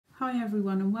Hi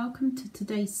everyone and welcome to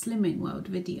today's Slimming World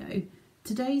video.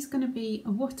 Today's going to be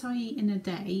a what I eat in a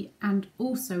day and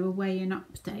also a weigh-in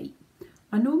update.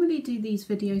 I normally do these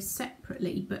videos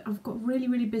separately, but I've got a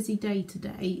really busy day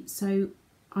today, so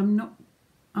I'm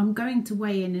going to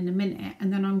weigh in a minute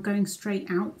and then I'm going straight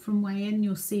out from weigh-in.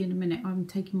 You'll see in a minute I'm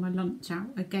taking my lunch out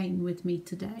again with me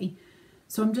today.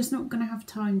 So I'm just not going to have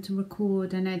time to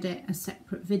record and edit a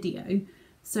separate video.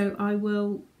 So I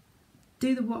will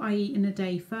do the what I eat in a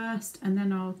day first, and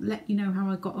then I'll let you know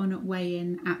how I got on at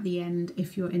weigh-in at the end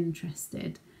if you're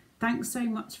interested. Thanks so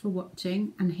much for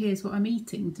watching, and here's what I'm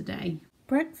eating today.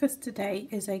 Breakfast today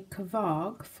is a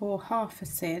kvarg for half a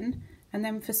sin, and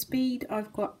then for speed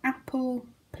I've got apple,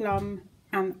 plum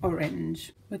and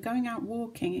orange. We're going out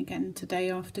walking again today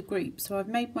after group, so I've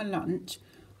made my lunch.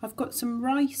 I've got some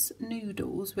rice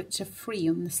noodles which are free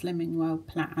on the Slimming World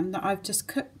plan that I've just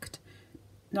cooked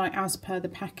like as per the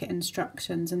packet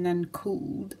instructions and then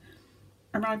cooled,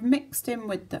 and I've mixed in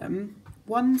with them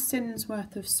 1 sin's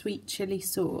worth of sweet chilli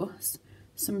sauce,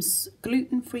 some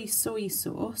gluten-free soy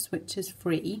sauce which is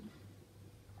free,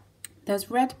 there's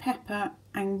red pepper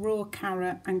and raw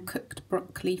carrot and cooked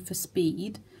broccoli for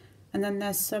speed, and then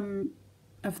there's some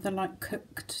of the like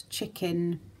cooked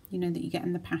chicken, you know, that you get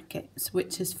in the packets,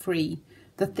 which is free,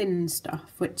 the thin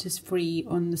stuff which is free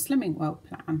on the Slimming World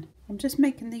plan. I'm just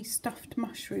making these stuffed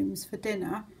mushrooms for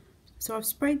dinner, so I've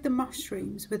sprayed the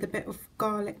mushrooms with a bit of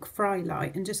garlic fry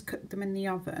light and just cooked them in the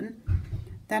oven.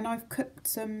 Then I've cooked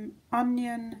some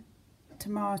onion,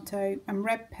 tomato and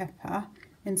red pepper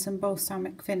in some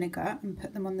balsamic vinegar and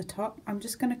put them on the top. I'm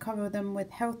just going to cover them with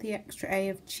healthy extra A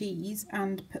of cheese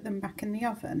and put them back in the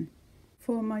oven.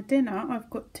 For my dinner I've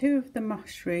got 2 of the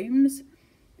mushrooms,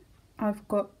 I've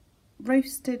got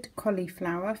roasted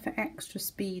cauliflower for extra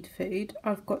speed food,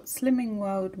 I've got Slimming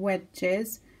World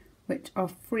wedges which are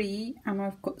free, and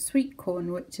I've got sweet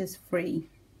corn which is free.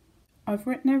 I've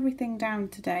written everything down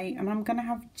today, and I'm going to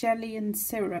have jelly and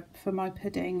syrup for my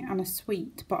pudding and a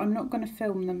sweet, but I'm not going to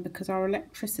film them because our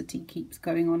electricity keeps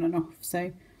going on and off,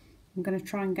 so I'm going to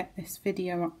try and get this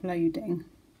video uploading.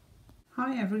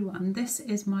 Hi everyone, this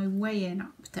is my weigh-in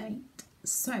update.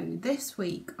 So this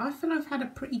week I feel I've had a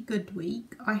pretty good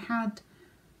week. I had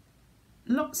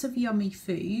lots of yummy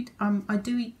food. I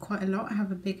do eat quite a lot. I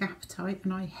have a big appetite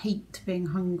and I hate being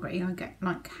hungry. I get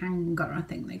like hanger, I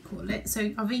think they call it.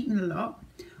 So I've eaten a lot.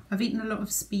 I've eaten a lot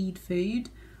of speed food.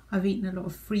 I've eaten a lot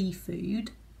of free food.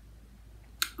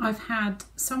 I've had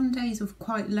some days of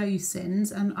quite low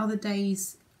sins and other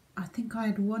days, I think I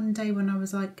had one day when I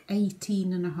was like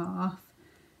 18.5.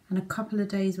 and a couple of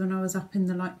days when I was up in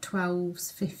the like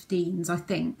 12s, 15s, I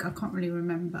think. I can't really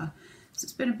remember. So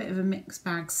it's been a bit of a mixed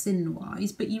bag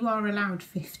sin-wise, but you are allowed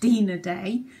 15 a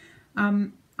day.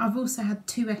 I've also had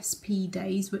 2 SP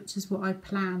days, which is what I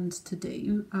planned to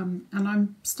do. And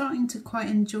I'm starting to quite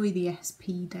enjoy the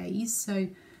SP days, so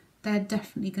they're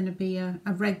definitely going to be a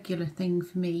regular thing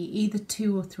for me, either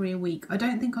 2 or 3 a week. I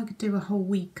don't think I could do a whole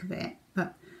week of it,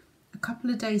 but a couple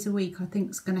of days a week I think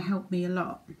is going to help me a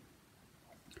lot.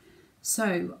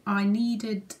 So I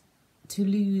needed to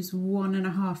lose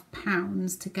 1.5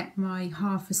 pounds to get my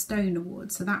half a stone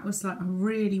award. So that was like, I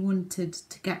really wanted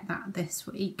to get that this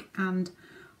week, and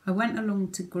I went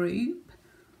along to group.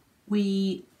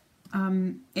 It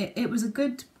was a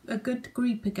good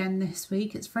group again this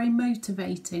week. It's very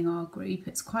motivating, our group.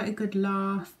 It's quite a good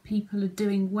laugh. People are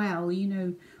doing well. You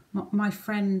know, my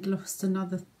friend lost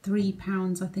another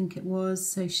 £3, I think it was,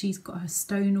 so she's got her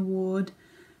stone award.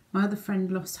 My other friend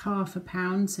lost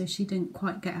 £0.5, so she didn't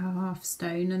quite get her half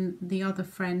stone, and the other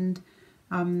friend,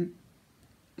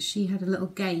 she had a little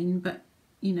gain, but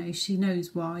you know, she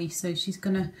knows why, so she's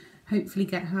gonna hopefully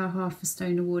get her half a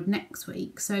stone award next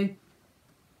week. So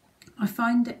I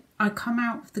find I come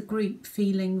out of the group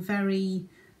feeling very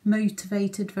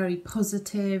motivated, very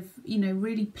positive, you know,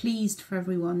 really pleased for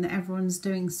everyone that everyone's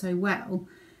doing so well.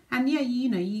 And yeah, you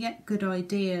know, you get good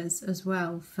ideas as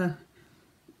well for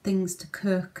things to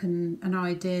cook and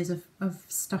ideas of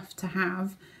stuff to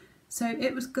have. So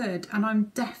it was good, and I'm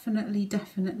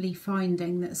definitely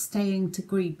finding that staying to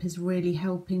group is really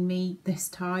helping me this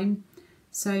time.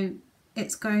 So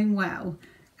it's going well,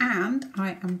 and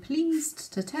I am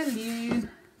pleased to tell you,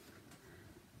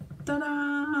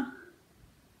 ta-da!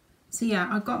 So yeah,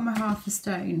 I got my half a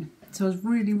stone, so I was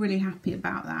really happy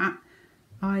about that.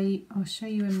 I'll show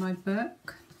you in my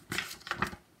book.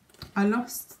 I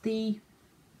lost the,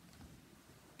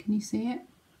 can you see it?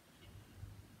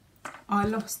 I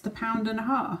lost the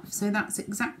 £1.5, so that's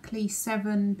exactly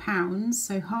 £7,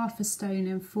 so half a stone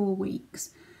in 4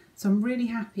 weeks. So I'm really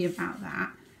happy about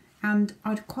that, and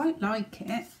I'd quite like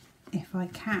it, if I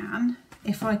can,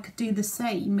 if I could do the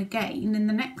same again in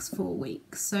the next 4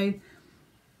 weeks. So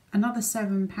another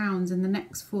 £7 in the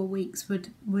next 4 weeks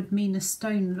would mean a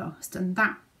stone lost, and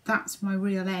that's my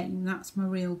real aim, that's my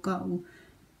real goal.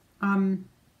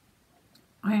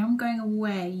 I am going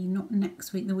away, not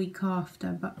next week, the week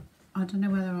after, but I don't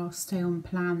know whether I'll stay on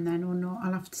plan then or not.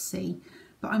 I'll have to see.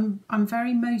 But I'm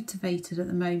very motivated at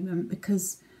the moment,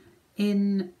 because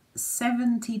in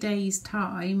 70 days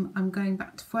time I'm going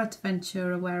back to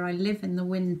Fuerteventura, where I live in the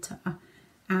winter,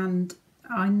 and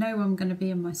I know I'm going to be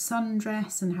in my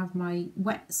sundress and have my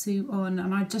wetsuit on,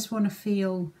 and I just want to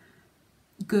feel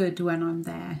good when I'm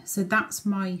there. So that's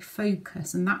my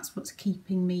focus, and that's what's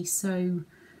keeping me so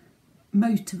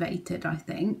motivated, I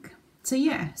think. So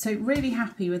yeah, so really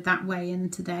happy with that weigh-in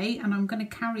today, and I'm going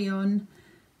to carry on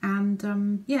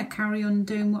and yeah, carry on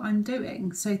doing what I'm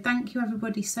doing. So thank you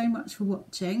everybody so much for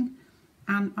watching,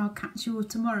 and I'll catch you all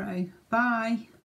tomorrow. Bye.